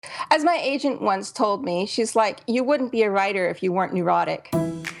As my agent once told me, she's like, you wouldn't be a writer if you weren't neurotic.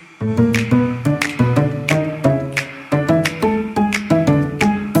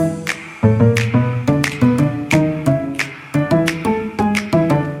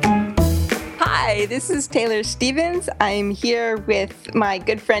 Hi, this is Taylor Stevens. I'm here with my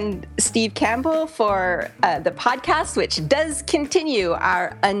good friend Steve Campbell for the podcast, which does continue,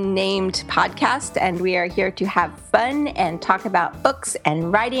 our unnamed podcast. And we are here to have fun and talk about books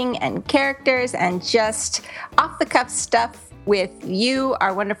and writing and characters and just off-the-cuff stuff with you,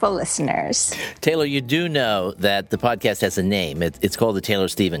 our wonderful listeners. Taylor, you do know that the podcast has a name. It's called The Taylor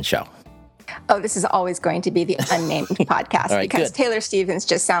Stevens Show. Oh, this is always going to be the unnamed podcast right, because good. Taylor Stevens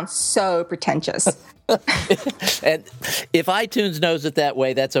just sounds so pretentious. And if iTunes knows it that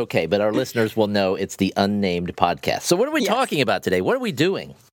way, that's okay. But our listeners will know it's the unnamed podcast. So what are we talking about today? What are we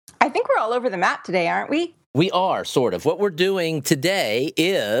doing? I think we're all over the map today, aren't we? We are, sort of. What we're doing today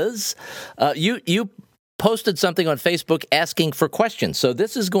is you posted something on Facebook asking for questions. So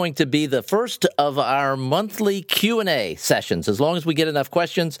this is going to be the first of our monthly Q&A sessions. As long as we get enough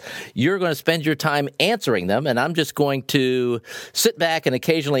questions, you're going to spend your time answering them, and I'm just going to sit back and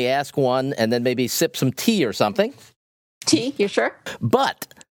occasionally ask one and then maybe sip some tea or something. Tea, you sure?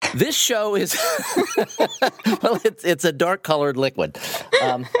 But this show is, well, it's a dark-colored liquid.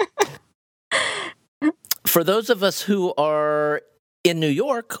 For those of us who are in New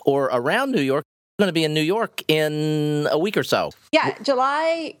York or around New York, going to be in New York in a week or so. Yeah,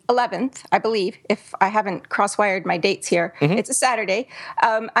 July 11th, I believe, if I haven't cross-wired my dates here. Mm-hmm. It's a Saturday.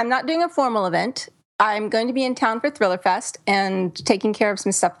 I'm not doing a formal event. I'm going to be in town for Thriller Fest and taking care of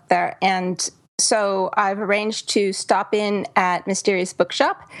some stuff there. And so I've arranged to stop in at Mysterious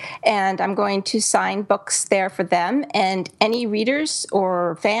Bookshop, and I'm going to sign books there for them. And any readers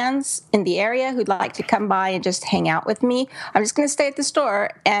or fans in the area who'd like to come by and just hang out with me, I'm just going to stay at the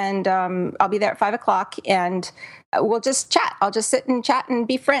store, and I'll be there at 5 o'clock, and we'll just chat. I'll just sit and chat and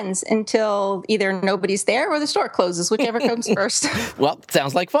be friends until either nobody's there or the store closes, whichever comes first. Well,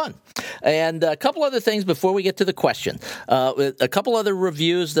 sounds like fun. And a couple other things before we get to the question. A couple other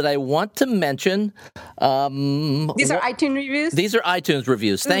reviews that I want to mention. These are iTunes reviews? These are iTunes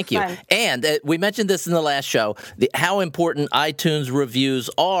reviews. Thank you. Fun. And we mentioned this in the last show, how important iTunes reviews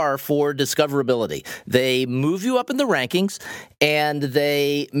are for discoverability. They move you up in the rankings, and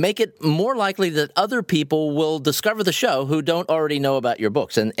they make it more likely that other people will discover the show who don't already know about your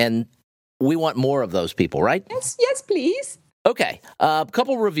books. And we want more of those people, right? Yes, please. Okay. A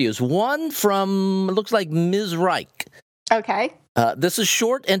couple reviews. One from, looks like Ms. Reich. Okay. This is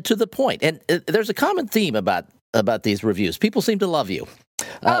short and to the point. And there's a common theme about these reviews. People seem to love you.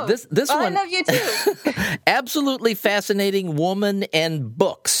 This one, I love you too. Absolutely fascinating woman and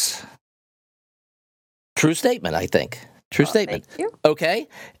books. True statement, I think. True statement. Thank you. Okay.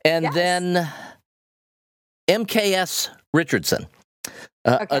 And then MKS Richardson.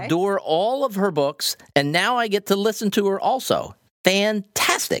 Adore all of her books, and now I get to listen to her also.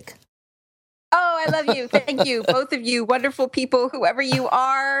 Fantastic. Oh, I love you. Thank you. Both of you, wonderful people, whoever you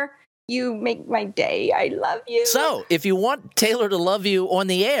are. You make my day. I love you. So, if you want Taylor to love you on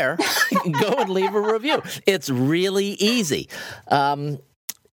the air, go and leave a review. It's really easy.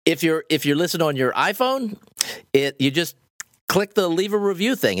 If you're listening on your iPhone, you just click the leave a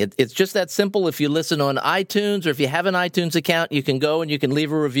review thing. It's just that simple. If you listen on iTunes or if you have an iTunes account, you can go and you can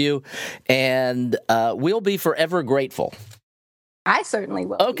leave a review, and we'll be forever grateful. I certainly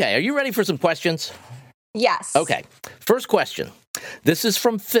will. Okay, are you ready for some questions? Yes. Okay, first question. This is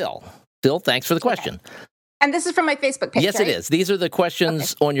from Phil. Phil, thanks for the question. Okay. And this is from my Facebook page, Yes, right? it is. These are the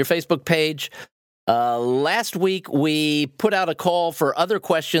questions on your Facebook page. Last week, we put out a call for other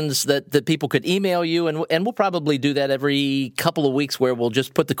questions that people could email you, and we'll probably do that every couple of weeks where we'll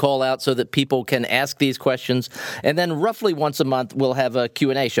just put the call out so that people can ask these questions. And then roughly once a month, we'll have a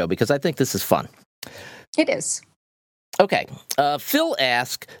Q&A show because I think this is fun. It is. Okay. Phil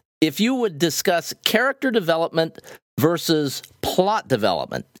asked if you would discuss character development versus plot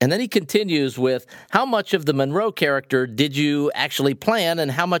development. And then he continues with, how much of the Monroe character did you actually plan,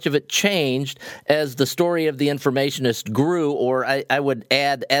 and how much of it changed as the story of The Informationist grew, or I would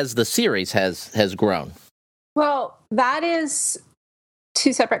add, as the series has grown? Well, that is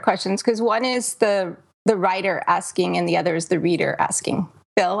two separate questions, because one is the writer asking and the other is the reader asking.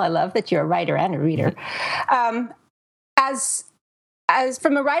 Phil, I love that you're a writer and a reader. As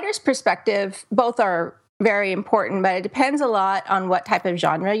from a writer's perspective, both are very important, but it depends a lot on what type of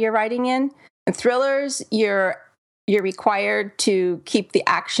genre you're writing in. In thrillers, you're required to keep the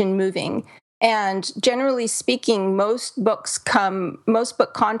action moving. And generally speaking, most book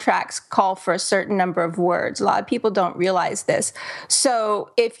contracts call for a certain number of words. A lot of people don't realize this.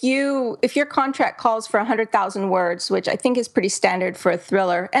 So if your contract calls for 100,000 words, which I think is pretty standard for a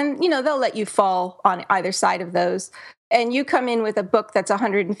thriller, and they'll let you fall on either side of those, and you come in with a book that's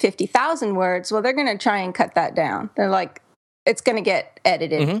 150,000 words, well, they're going to try and cut that down. They're like, it's going to get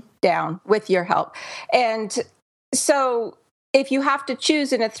edited down with your help. And so if you have to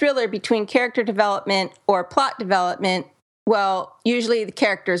choose in a thriller between character development or plot development, well, usually the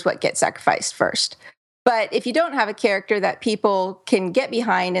character is what gets sacrificed first. But if you don't have a character that people can get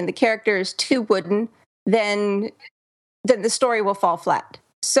behind and the character is too wooden, then the story will fall flat.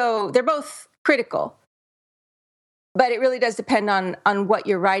 So they're both critical. But it really does depend on what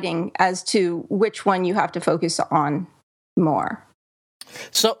you're writing as to which one you have to focus on more.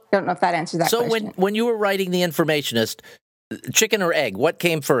 So I don't know if that answers that question. So when you were writing The Informationist, chicken or egg, what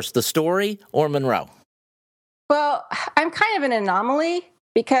came first, the story or Monroe? Well, I'm kind of an anomaly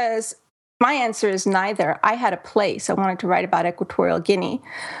because my answer is neither. I had a place. I wanted to write about Equatorial Guinea.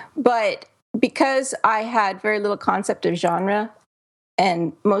 But because I had very little concept of genre,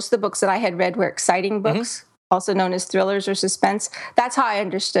 and most of the books that I had read were exciting books, also known as thrillers or suspense, that's how I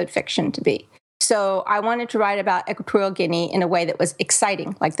understood fiction to be. So I wanted to write about Equatorial Guinea in a way that was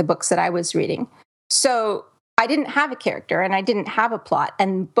exciting, like the books that I was reading. So I didn't have a character and I didn't have a plot.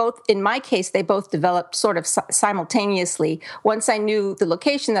 And both, in my case, they both developed sort of simultaneously. Once I knew the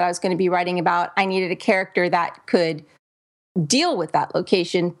location that I was going to be writing about, I needed a character that could deal with that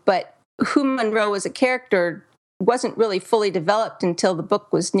location. But who Monroe as a character wasn't really fully developed until the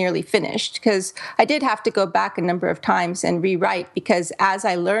book was nearly finished, because I did have to go back a number of times and rewrite, because as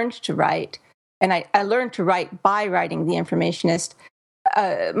I learned to write, and I learned to write by writing The Informationist,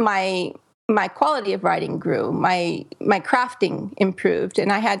 my quality of writing grew, my crafting improved,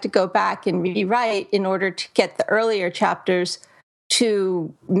 and I had to go back and rewrite in order to get the earlier chapters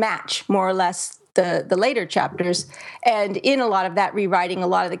to match more or less the later chapters. And in a lot of that rewriting, a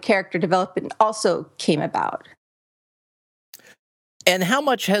lot of the character development also came about. And how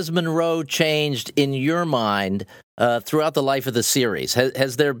much has Monroe changed in your mind throughout the life of the series?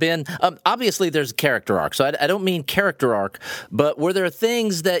 Has there been, obviously there's a character arc, so I don't mean character arc, but were there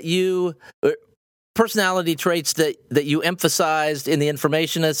things that personality traits that you emphasized in The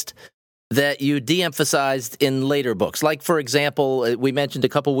Informationist that you de-emphasized in later books? Like, for example, we mentioned a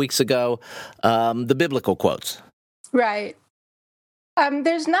couple weeks ago, the biblical quotes. Right.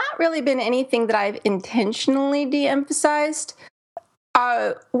 There's not really been anything that I've intentionally de-emphasized.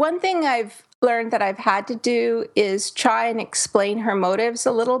 One thing I've learned that I've had to do is try and explain her motives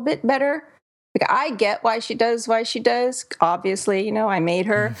a little bit better. Like, I get why she does. Obviously, I made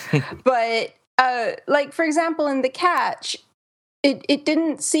her. But like, for example, in The Catch, it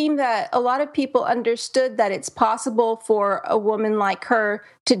didn't seem that a lot of people understood that it's possible for a woman like her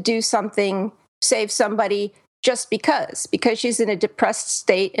to do something, save somebody, just because she's in a depressed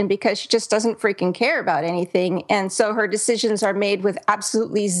state and because she just doesn't freaking care about anything. And so her decisions are made with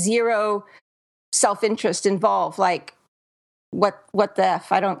absolutely zero self-interest involved. Like, what the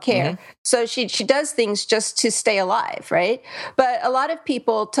F? I don't care. Mm-hmm. So she does things just to stay alive, right? But a lot of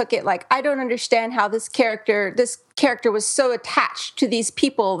people took it like, I don't understand how this character was so attached to these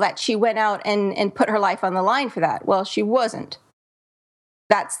people that she went out and put her life on the line for that. Well, she wasn't.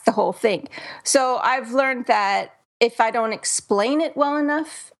 That's the whole thing. So I've learned that if I don't explain it well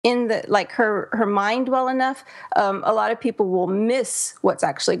enough, her mind well enough, a lot of people will miss what's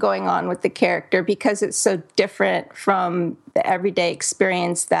actually going on with the character because it's so different from the everyday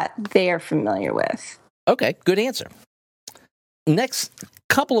experience that they are familiar with. Okay, good answer. Next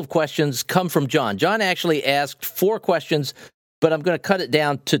couple of questions come from John. John actually asked 4 questions, but I'm going to cut it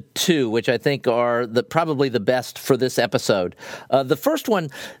down to 2, which I think are probably the best for this episode. The first one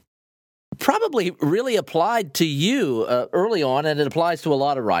probably really applied to you early on, and it applies to a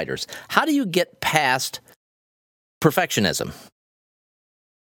lot of writers. How do you get past perfectionism?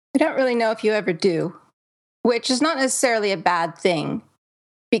 I don't really know if you ever do, which is not necessarily a bad thing,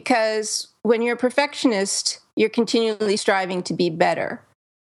 because when you're a perfectionist, you're continually striving to be better.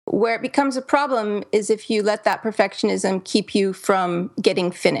 Where it becomes a problem is if you let that perfectionism keep you from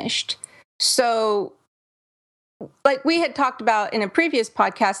getting finished. So, like we had talked about in a previous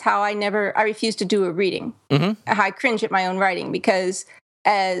podcast, how I refuse to do a reading. Mm-hmm. How I cringe at my own writing because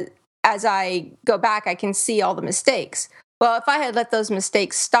as I go back, I can see all the mistakes. Well, if I had let those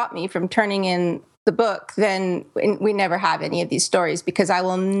mistakes stop me from turning in the book, then we never have any of these stories, because I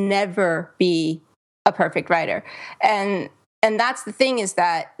will never be a perfect writer. And that's the thing, is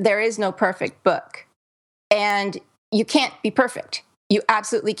that there is no perfect book, and you can't be perfect. you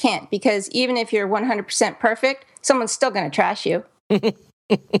absolutely can't, because even if you're 100% perfect, someone's still going to trash you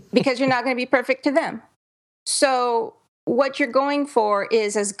because you're not going to be perfect to them. So what you're going for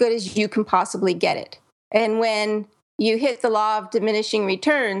is as good as you can possibly get it. And when you hit the law of diminishing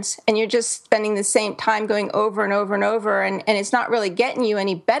returns and you're just spending the same time going over and over and over, and it's not really getting you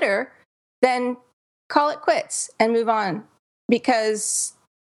any better, then call it quits and move on, because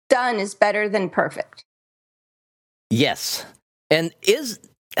done is better than perfect. Yes. And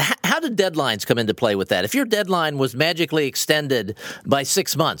how did deadlines come into play with that? If your deadline was magically extended by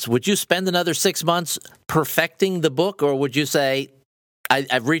 6 months, would you spend another 6 months perfecting the book, or would you say,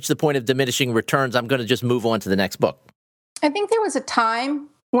 I've reached the point of diminishing returns, I'm going to just move on to the next book? I think there was a time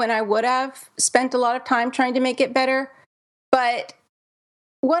when I would have spent a lot of time trying to make it better. But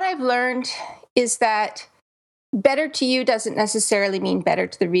what I've learned is that better to you doesn't necessarily mean better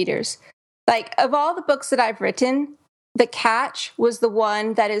to the readers. Like, of all the books that I've written, The Catch was the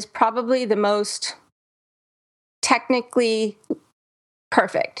one that is probably the most technically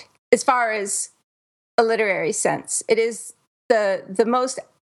perfect as far as a literary sense. It is the most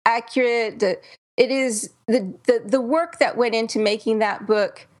accurate. It is the work that went into making that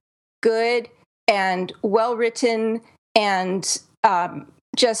book good and well written and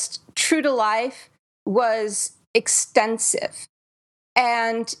just true to life was extensive.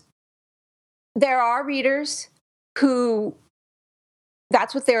 And there are readers who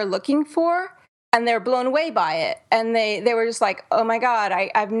that's what they're looking for, and they're blown away by it. And they were just like, oh my God,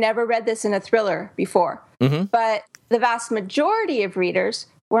 I've never read this in a thriller before. Mm-hmm. But the vast majority of readers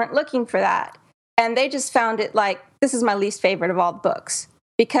weren't looking for that. And they just found it like, this is my least favorite of all the books,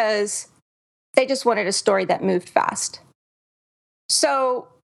 because they just wanted a story that moved fast. So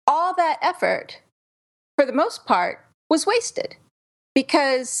all that effort, for the most part, was wasted,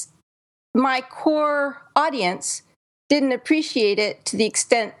 because my core audience didn't appreciate it to the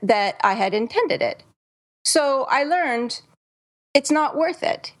extent that I had intended it. So I learned it's not worth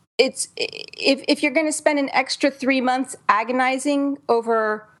it. It's if you're going to spend an extra 3 months agonizing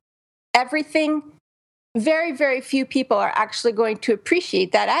over everything, very, very few people are actually going to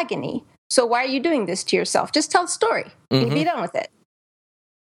appreciate that agony. So why are you doing this to yourself? Just tell the story and be done with it.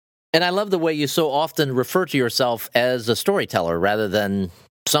 And I love the way you so often refer to yourself as a storyteller rather than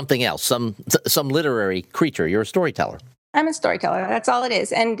something else, some literary creature. You're a storyteller. I'm a storyteller. That's all it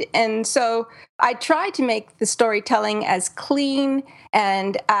is. And so I try to make the storytelling as clean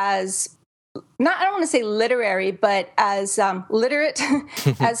and as I don't want to say literary, but as literate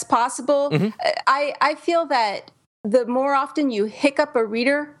as possible. Mm-hmm. I feel that the more often you hiccup a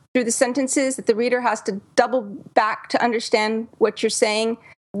reader through the sentences that the reader has to double back to understand what you're saying,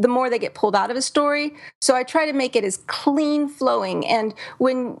 the more they get pulled out of a story. So I try to make it as clean flowing. And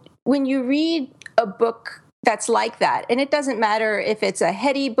when you read a book that's like that, and it doesn't matter if it's a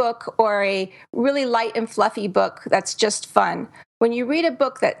heady book or a really light and fluffy book that's just fun. When you read a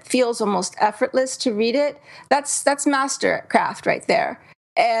book that feels almost effortless to read it, that's mastercraft right there.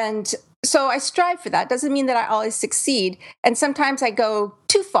 And so I strive for that. Doesn't mean that I always succeed. And sometimes I go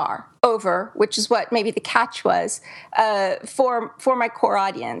too far over, which is what maybe The Catch was, for my core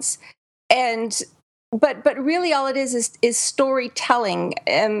audience. But really all it is storytelling.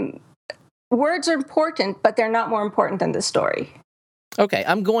 Words are important, but they're not more important than the story. Okay,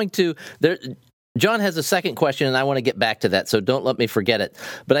 I'm going to... John has a second question, and I want to get back to that, so don't let me forget it.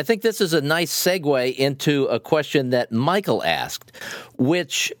 But I think this is a nice segue into a question that Michael asked,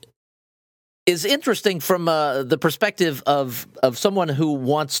 which is interesting from the perspective of someone who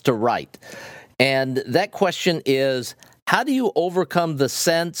wants to write. And that question is, how do you overcome the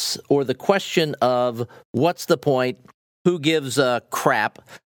sense or the question of what's the point, who gives a crap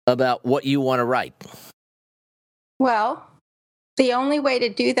about what you want to write? Well, the only way to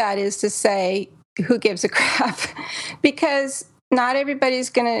do that is to say, who gives a crap? Because not everybody's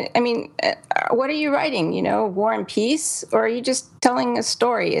going to, what are you writing? War and Peace? Or are you just telling a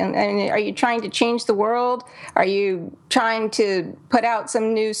story? And are you trying to change the world? Are you trying to put out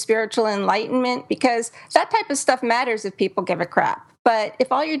some new spiritual enlightenment? Because that type of stuff matters if people give a crap. But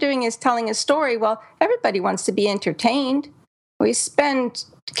if all you're doing is telling a story, well, everybody wants to be entertained. We spend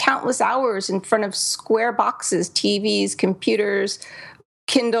countless hours in front of square boxes, TVs, computers,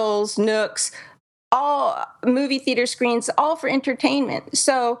 Kindles, Nooks, all movie theater screens, all for entertainment.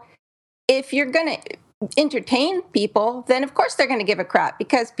 So if you're going to entertain people, then of course they're going to give a crap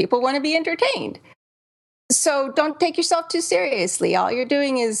because people want to be entertained. So don't take yourself too seriously. All you're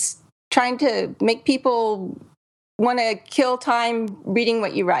doing is trying to make people want to kill time reading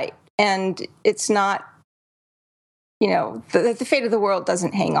what you write. And it's not, the fate of the world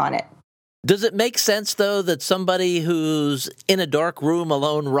doesn't hang on it. Does it make sense, though, that somebody who's in a dark room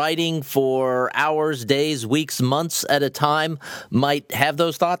alone writing for hours, days, weeks, months at a time might have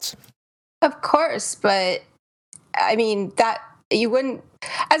those thoughts? Of course, but I mean, that you wouldn't,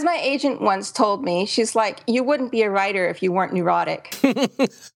 as my agent once told me, she's like, you wouldn't be a writer if you weren't neurotic.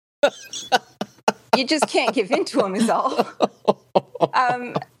 You just can't give in to them is all.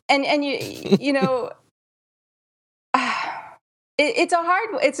 And you know,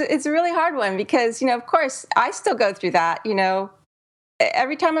 it's a really hard one because, you know, of course I still go through that, you know,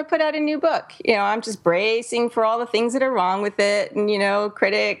 every time I put out a new book, you know, I'm just bracing for all the things that are wrong with it and, you know,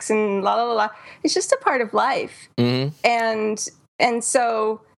 critics and la, la, la, la. It's just a part of life. Mm-hmm. And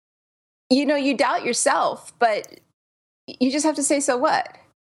so, you know, you doubt yourself, but you just have to say, so what?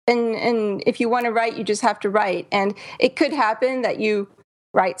 And if you want to write, you just have to write. And it could happen that you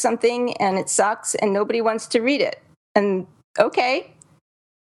write something and it sucks and nobody wants to read it. And okay.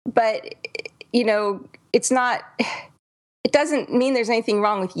 But, you know, it doesn't mean there's anything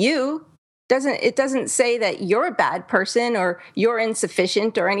wrong with you. It doesn't say that you're a bad person or you're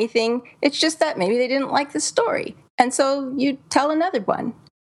insufficient or anything. It's just that maybe they didn't like the story. And so you tell another one.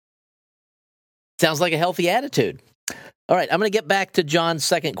 Sounds like a healthy attitude. All right, I'm going to get back to John's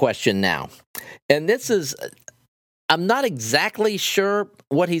second question now. And this is, I'm not exactly sure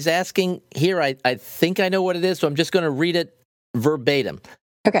what he's asking here. I think I know what it is, so I'm just going to read it verbatim.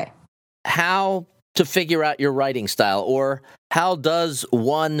 Okay. How to figure out your writing style, or how does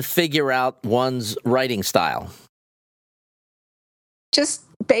one figure out one's writing style? Just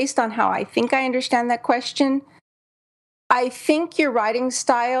based on how I think I understand that question, I think your writing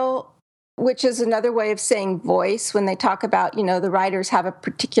style, which is another way of saying voice, when they talk about, you know, the writers have a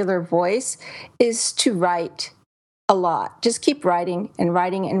particular voice, is to write a lot. Just keep writing and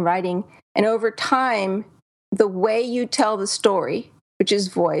writing and writing. And over time, the way you tell the story, which is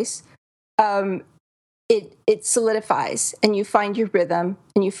voice, it solidifies and you find your rhythm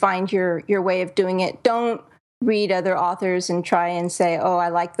and you find your way of doing it. Don't read other authors and try and say, oh, I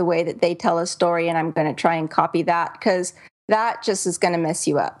like the way that they tell a story and I'm going to try and copy that, because that just is going to mess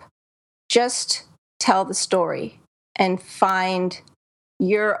you up. Just tell the story and find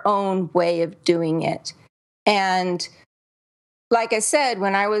your own way of doing it. And like I said,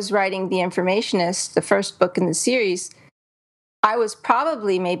 when I was writing The Informationist, the first book in the series, I was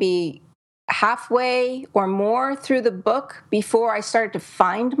probably maybe halfway or more through the book before I started to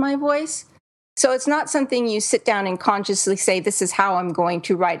find my voice. So it's not something you sit down and consciously say, this is how I'm going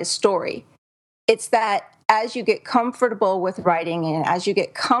to write a story. It's that as you get comfortable with writing and as you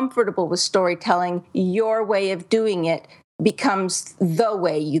get comfortable with storytelling, your way of doing it becomes the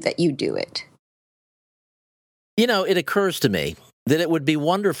way that you do it. You know, it occurs to me that it would be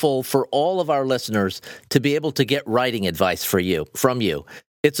wonderful for all of our listeners to be able to get writing advice from you.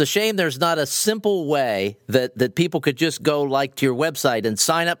 It's a shame there's not a simple way that people could just go like to your website and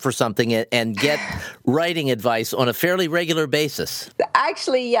sign up for something and get writing advice on a fairly regular basis.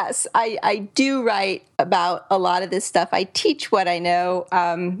 Actually, yes, I do write about a lot of this stuff. I teach what I know.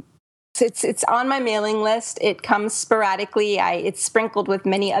 It's on my mailing list. It comes sporadically. It's sprinkled with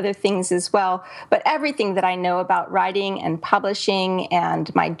many other things as well. But everything that I know about writing and publishing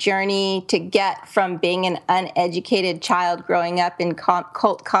and my journey to get from being an uneducated child growing up in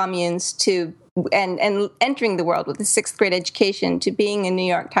cult communes to and entering the world with a sixth grade education to being a New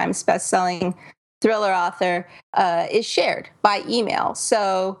York Times bestselling thriller author is shared by email.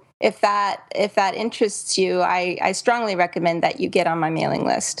 So if that interests you, I strongly recommend that you get on my mailing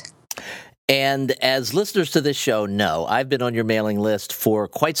list. And as listeners to this show know, I've been on your mailing list for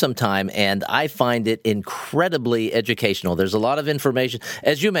quite some time, and I find it incredibly educational. There's a lot of information.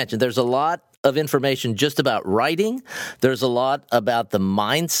 As you mentioned, there's a lot of information just about writing. There's a lot about the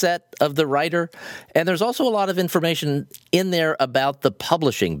mindset of the writer. And there's also a lot of information in there about the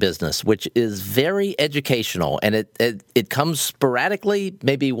publishing business, which is very educational. And it comes sporadically,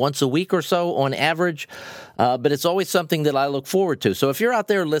 maybe once a week or so on average. But it's always something that I look forward to. So if you're out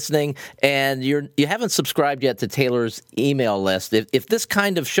there listening and you haven't subscribed yet to Taylor's email list, if this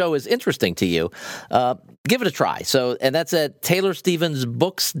kind of show is interesting to you, give it a try. And that's at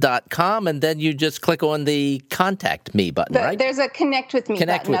TaylorStevensBooks.com, and then you just click on the Contact Me button, right? There's a Connect With Me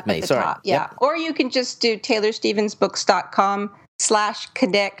button up at the top. Yeah. Yep. Or you can just do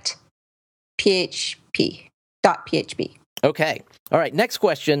TaylorStevensBooks.com/connect.php. Okay. All right. Next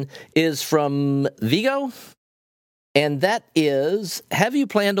question is from Vigo. And that is, have you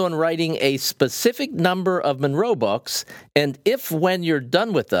planned on writing a specific number of Monroe books? And if, when you're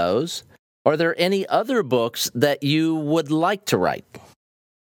done with those, are there any other books that you would like to write?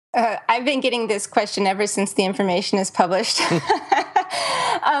 I've been getting this question ever since The Information is published.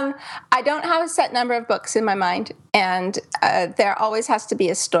 I don't have a set number of books in my mind, and there always has to be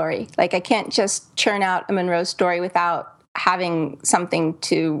a story. Like, I can't just churn out a Monroe story without having something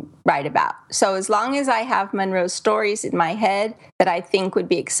to write about. So as long as I have Monroe stories in my head that I think would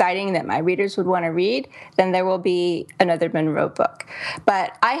be exciting, that my readers would want to read, then there will be another Monroe book.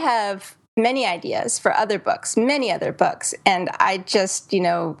 But I have many ideas for other books, many other books, and I just,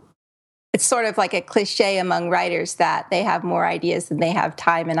 it's sort of like a cliche among writers that they have more ideas than they have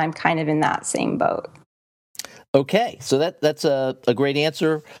time, and I'm kind of in that same boat. Okay, so that's a great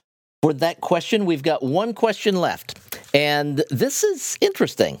answer for that question. We've got one question left, and this is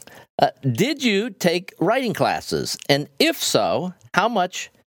interesting. Did you take writing classes? And if so, how much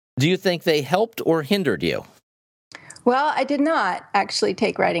do you think they helped or hindered you? Well, I did not actually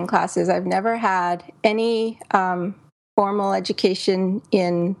take writing classes. I've never had any formal education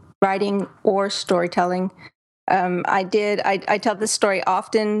in writing or storytelling. I tell this story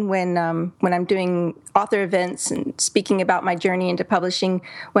often when I'm doing author events and speaking about my journey into publishing.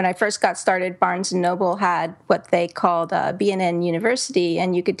 When I first got started, Barnes & Noble had what they called B&N University,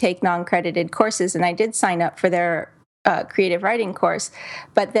 and you could take non-credited courses, and I did sign up for their creative writing course.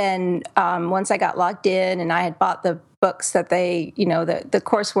 But then once I got logged in and I had bought the books that they, the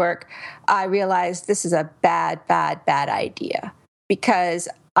coursework, I realized this is a bad idea, because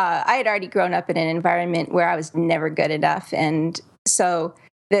I had already grown up in an environment where I was never good enough. And so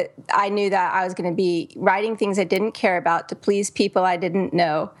that I knew that I was going to be writing things I didn't care about to please people I didn't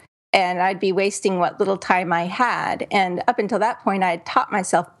know. And I'd be wasting what little time I had. And up until that point, I had taught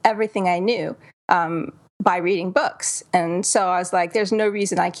myself everything I knew by reading books. And so I was like, there's no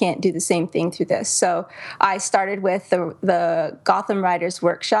reason I can't do the same thing through this. So I started with the Gotham Writers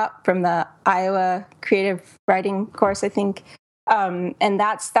Workshop from the Iowa Creative Writing course, I think. And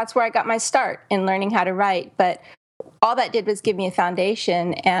that's where I got my start in learning how to write. But all that did was give me a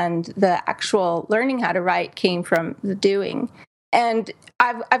foundation, and the actual learning how to write came from the doing. And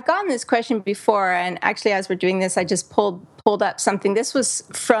I've gotten this question before, and actually as we're doing this, I just pulled up something. This was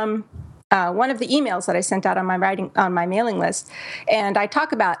from one of the emails that I sent out on my mailing list. And I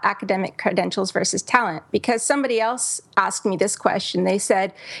talk about academic credentials versus talent because somebody else asked me this question. They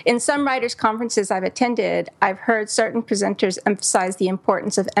said, in some writers' conferences I've attended, I've heard certain presenters emphasize the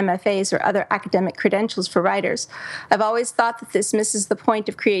importance of MFAs or other academic credentials for writers. I've always thought that this misses the point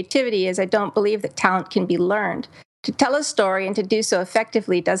of creativity, as I don't believe that talent can be learned. To tell a story and to do so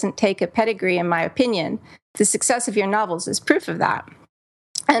effectively doesn't take a pedigree, in my opinion. The success of your novels is proof of that.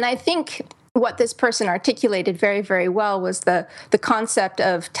 And I think what this person articulated very, very well was the concept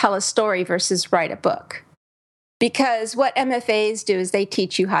of tell a story versus write a book. Because what MFAs do is they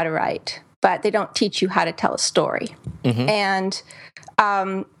teach you how to write, but they don't teach you how to tell a story. Mm-hmm.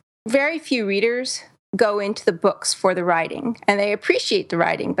 And very few readers go into the books for the writing, and they appreciate the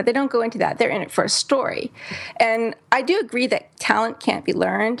writing, but they don't go into that. They're in it for a story. And I do agree that talent can't be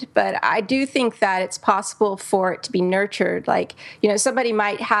learned, but I do think that it's possible for it to be nurtured. Like, somebody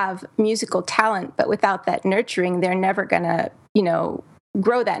might have musical talent, but without that nurturing, they're never going to,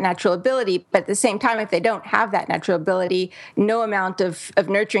 grow that natural ability. But at the same time, if they don't have that natural ability, no amount of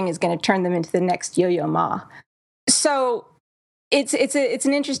nurturing is going to turn them into the next Yo-Yo Ma. So it's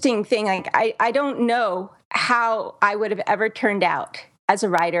an interesting thing. Like, I don't know how I would have ever turned out as a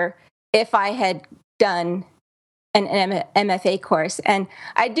writer if I had done an MFA course. And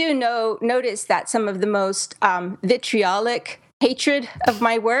I do notice that some of the most vitriolic hatred of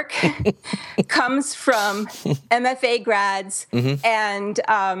my work comes from MFA grads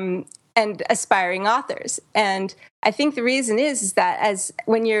mm-hmm. and aspiring authors. And I think the reason is that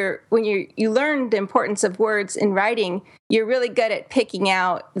when you learn the importance of words in writing, you're really good at picking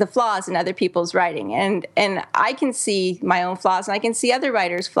out the flaws in other people's writing. And I can see my own flaws, and I can see other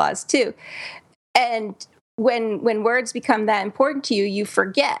writers' flaws too. And when words become that important to you, you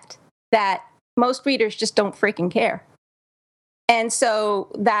forget that most readers just don't freaking care. And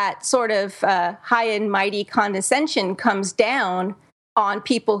so that sort of high and mighty condescension comes down on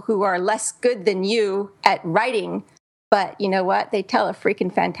people who are less good than you at writing. But you know what? They tell a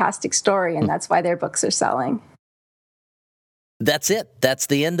freaking fantastic story, and that's why their books are selling. That's it. That's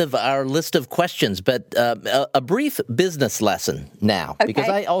the end of our list of questions. But a brief business lesson now, okay. Because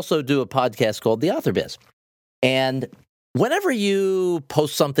I also do a podcast called The Author Biz. And whenever you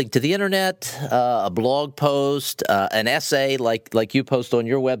post something to the internet, a blog post, an essay like you post on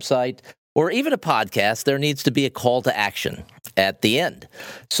your website, or even a podcast, there needs to be a call to action at the end.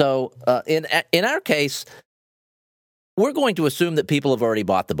 So in our case, we're going to assume that people have already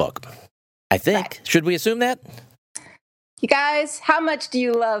bought the book. I think. Right. Should we assume that? You guys, how much do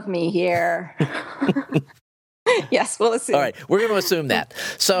you love me here? Yes, we'll assume. All right, we're going to assume that.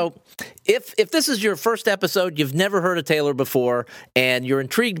 So if this is your first episode, you've never heard of Taylor before, and you're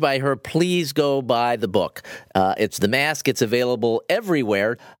intrigued by her, please go buy the book. It's The Mask. It's available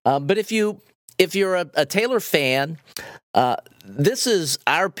everywhere. But if you're a Taylor fan, this is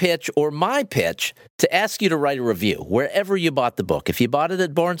our pitch or my pitch to ask you to write a review wherever you bought the book. If you bought it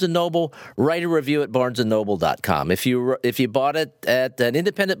at Barnes & Noble, write a review at barnesandnoble.com. If you bought it at an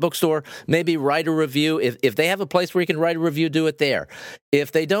independent bookstore, maybe write a review. If they have a place where you can write a review, do it there.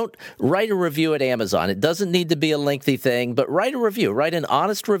 If they don't, write a review at Amazon. It doesn't need to be a lengthy thing, but write a review. Write an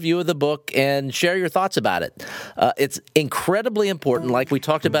honest review of the book and share your thoughts about it. It's incredibly important, like we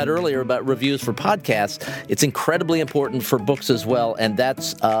talked about earlier about reviews for podcasts. It's incredibly important for books as well, and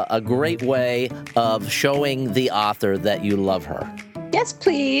that's a great way of showing the author that you love her. Yes,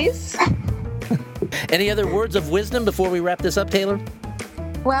 please. Any other words of wisdom before we wrap this up, Taylor?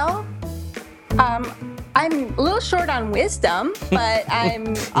 Well, I'm a little short on wisdom, but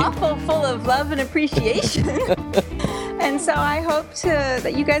I'm awful full of love and appreciation. And so I hope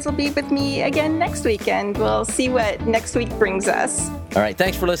that you guys will be with me again next week, and we'll see what next week brings us. All right.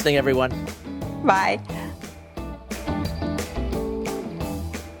 Thanks for listening, everyone. Bye.